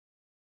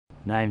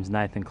Name's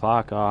Nathan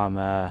Clark. I'm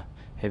a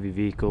heavy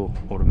vehicle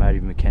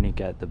automotive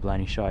mechanic at the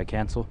Blaney Shire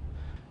Council.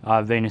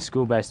 I've been a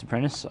school-based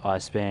apprentice. I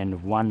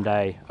spend 1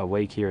 day a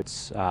week here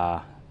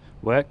at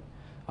work.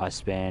 I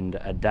spend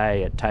a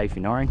day at TAFE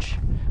in Orange,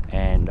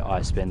 and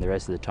I spend the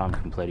rest of the time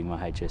completing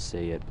my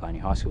HSC at Blaney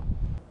High School.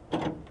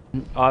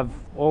 I've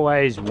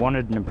always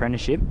wanted an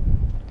apprenticeship,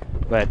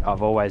 but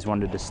I've always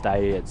wanted to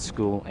stay at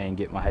school and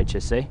get my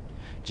HSC,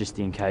 just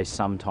in case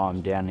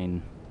sometime down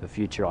in the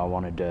future I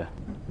wanted to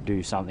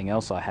do something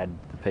else. I had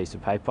the piece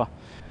of paper.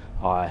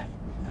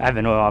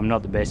 I'm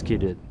not the best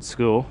kid at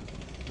school,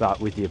 but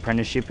with the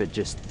apprenticeship it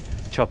just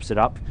chops it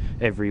up.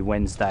 Every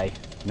Wednesday,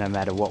 no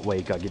matter what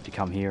week, I get to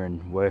come here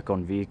and work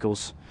on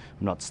vehicles.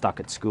 I'm not stuck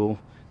at school.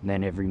 And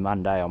then every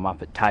Monday I'm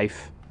up at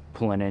TAFE,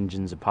 pulling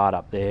engines apart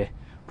up there,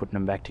 putting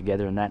them back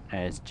together and that,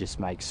 and it just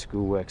makes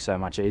schoolwork so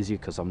much easier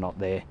because I'm not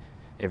there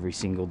every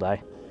single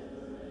day.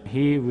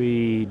 Here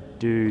we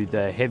do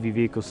the heavy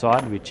vehicle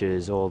side, which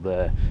is all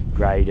the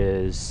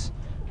graders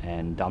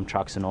and dump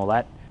trucks and all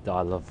that.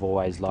 I've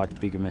always liked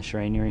bigger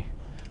machinery.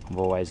 I've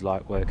always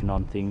liked working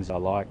on things I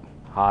like,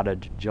 harder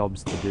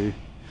jobs to do,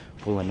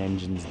 pulling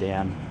engines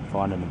down,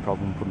 finding the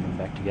problem, putting them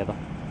back together.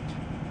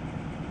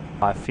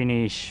 I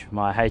finish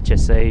my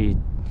HSC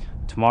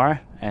tomorrow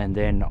and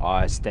then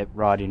I step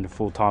right into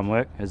full-time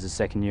work as a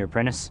second-year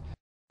apprentice.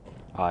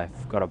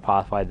 I've got a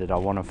pathway that I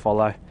want to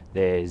follow.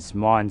 There's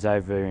mines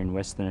over in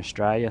Western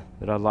Australia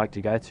that I'd like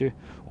to go to,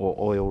 or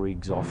oil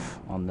rigs off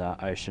on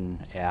the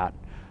ocean out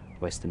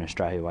Western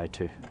Australia way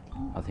too.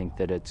 I think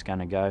that it's going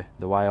to go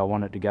the way I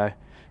want it to go,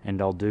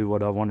 and I'll do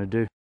what I want to do.